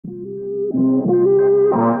We're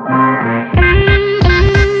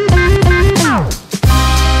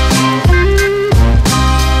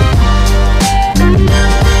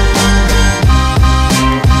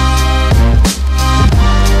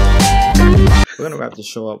going to wrap the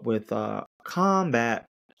show up with Combat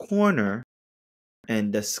Corner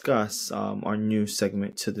and discuss our new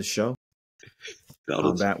segment to the show.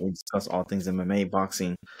 Combat, we discuss all things MMA,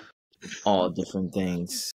 boxing, all different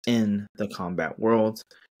things in the combat world.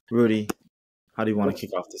 Rudy, how do you want to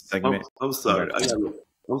kick off this segment? I'm sorry. I gotta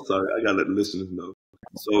let the listeners know.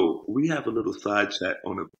 So we have a little side chat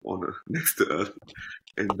on a next to us,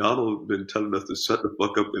 and Donald's been telling us to shut the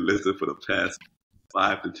fuck up and listen for the past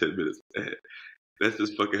 5 to 10 minutes. That's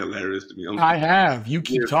just fucking hilarious to me. I have. You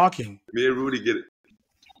keep talking. Me and Rudy get it.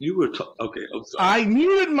 You were okay. I'm sorry. I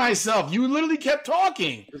muted myself. You literally kept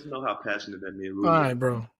talking. Just know how passionate that me and Rudy all right,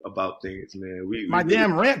 bro. About things, man. My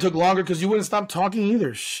damn rant took longer because you wouldn't stop talking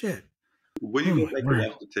either. Shit. When you gonna make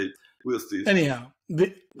it off the tape? We'll see. Anyhow,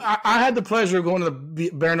 I had the pleasure of going to the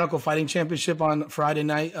Bare Knuckle Fighting Championship on Friday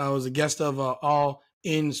night. I was a guest of All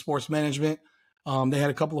In Sports Management. They had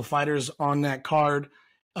a couple of fighters on that card.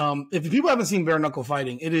 If people haven't seen bare knuckle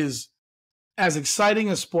fighting, it is as exciting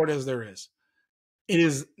a sport as there is. It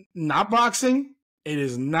is not boxing. It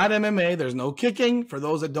is not MMA. There's no kicking. For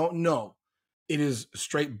those that don't know, it is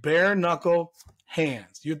straight bare knuckle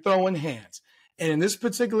hands. You're throwing hands. And in this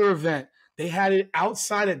particular event, they had it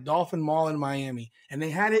outside at Dolphin Mall in Miami, and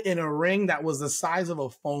they had it in a ring that was the size of a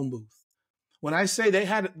phone booth. When I say they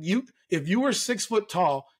had you, if you were 6 foot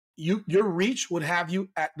tall, your reach would have you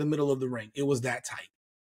at the middle of the ring. It was that tight.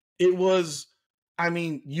 It was, I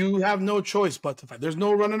mean, you have no choice but to fight. There's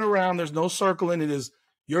no running around. There's no circling. It is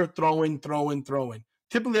you're throwing. Typically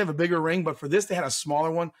they have a bigger ring, but for this, they had a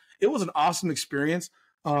smaller one. It was an awesome experience.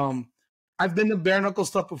 I've been to bare knuckle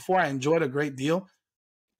stuff before. I enjoyed it a great deal.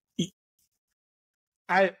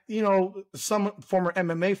 Some former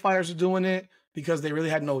MMA fighters are doing it because they really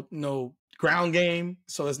had no ground game.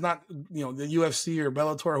 So it's not, the UFC or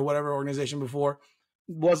Bellator or whatever organization before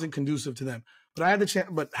wasn't conducive to them. But I had the chance.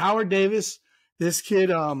 But Howard Davis, this kid,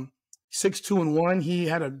 6'2" he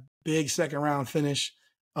had a big second round finish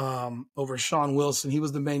over Sean Wilson. He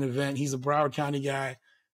was the main event. He's a Broward County guy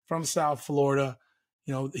from South Florida.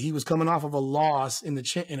 He was coming off of a loss in a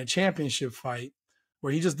championship fight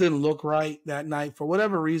where he just didn't look right that night for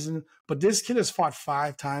whatever reason. But this kid has fought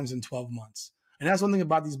 5 times in 12 months. And that's one thing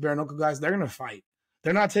about these bare knuckle guys. They're going to fight.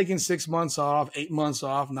 They're not taking 6 months off, 8 months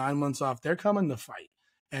off, 9 months off. They're coming to fight.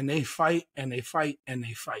 And they fight, and they fight, and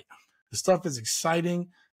they fight. The stuff is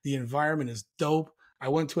exciting. The environment is dope. I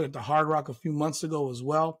went to it at the Hard Rock a few months ago as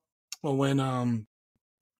well, when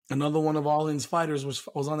another one of All In's fighters was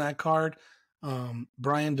on that card,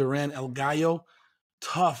 Brian Duran El Gallo.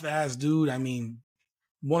 Tough-ass dude. I mean,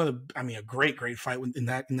 a great fight in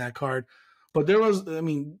that card. But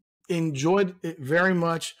enjoyed it very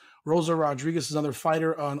much. Rosa Rodriguez is another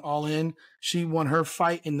fighter on All In. She won her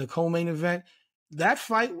fight in the co-main event. That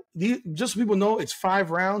fight, just so people know, it's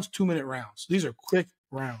 5 rounds, 2-minute rounds. These are quick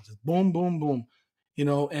rounds. It's boom, boom, boom.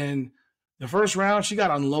 And the first round, she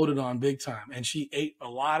got unloaded on big time. And she ate a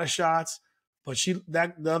lot of shots. But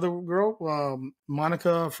the other girl,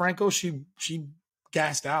 Monica Franco, she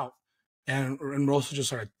gassed out. And Rosa just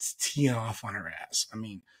started teeing off on her ass.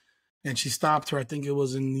 And she stopped her, I think it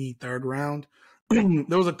was in the 3rd round.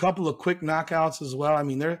 There was a couple of quick knockouts as well.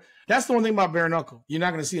 That's the one thing about bare knuckle you're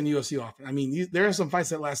not going to see in the UFC often. There are some fights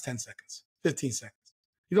that last 10 seconds, 15 seconds.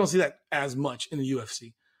 You don't see that as much in the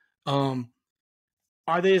UFC.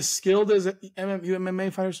 Are they as skilled as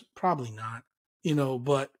MMA fighters? Probably not.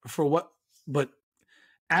 But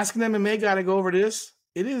asking an MMA guy to go over this,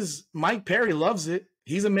 it is, Mike Perry loves it.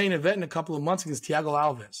 He's a main event in a couple of months against Thiago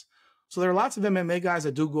Alves. So there are lots of MMA guys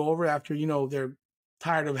that do go over after, they're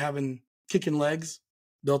tired of kicking legs.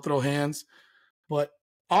 They'll throw hands. But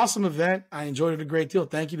awesome event. I enjoyed it a great deal.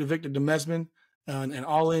 Thank you to Victor Demesmin and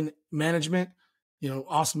All In Management.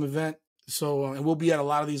 Awesome event. So, and we'll be at a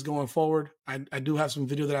lot of these going forward. I do have some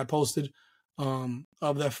video that I posted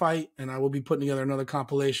of that fight, and I will be putting together another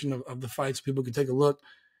compilation of the fights so people can take a look.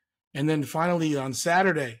 And then finally on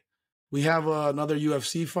Saturday, we have another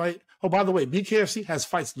UFC fight. Oh, by the way, BKFC has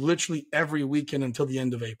fights literally every weekend until the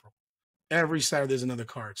end of April. Every Saturday there's another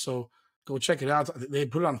card. So go check it out. They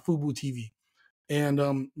put it on Fubo TV. And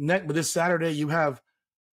but this Saturday you have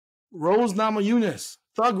Rose Namajunas.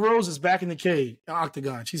 Thug Rose is back in the cage,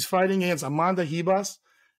 Octagon. She's fighting against Amanda Ribas.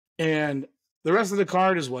 And the rest of the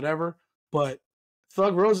card is whatever. But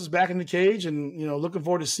Thug Rose is back in the cage, and looking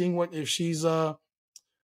forward to seeing if she's going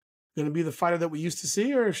to be the fighter that we used to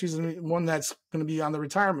see, or if she's one that's going to be on the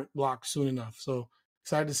retirement block soon enough. So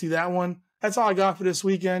excited to see that one. that's all I got for this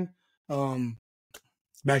weekend.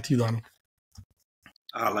 Back to you, Donald.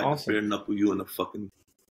 I like to bare knuckle you in the fucking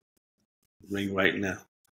ring right now.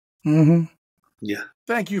 Mm-hmm. Yeah.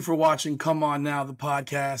 Thank you for watching Come On Now, the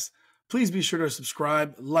podcast. Please be sure to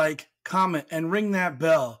subscribe, like, comment, and ring that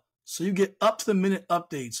bell so you get up-to-the-minute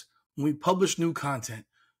updates when we publish new content.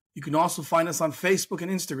 You can also find us on Facebook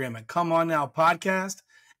and Instagram at Come On Now Podcast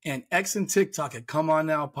and X and TikTok at Come On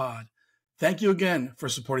Now Pod. Thank you again for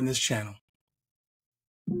supporting this channel.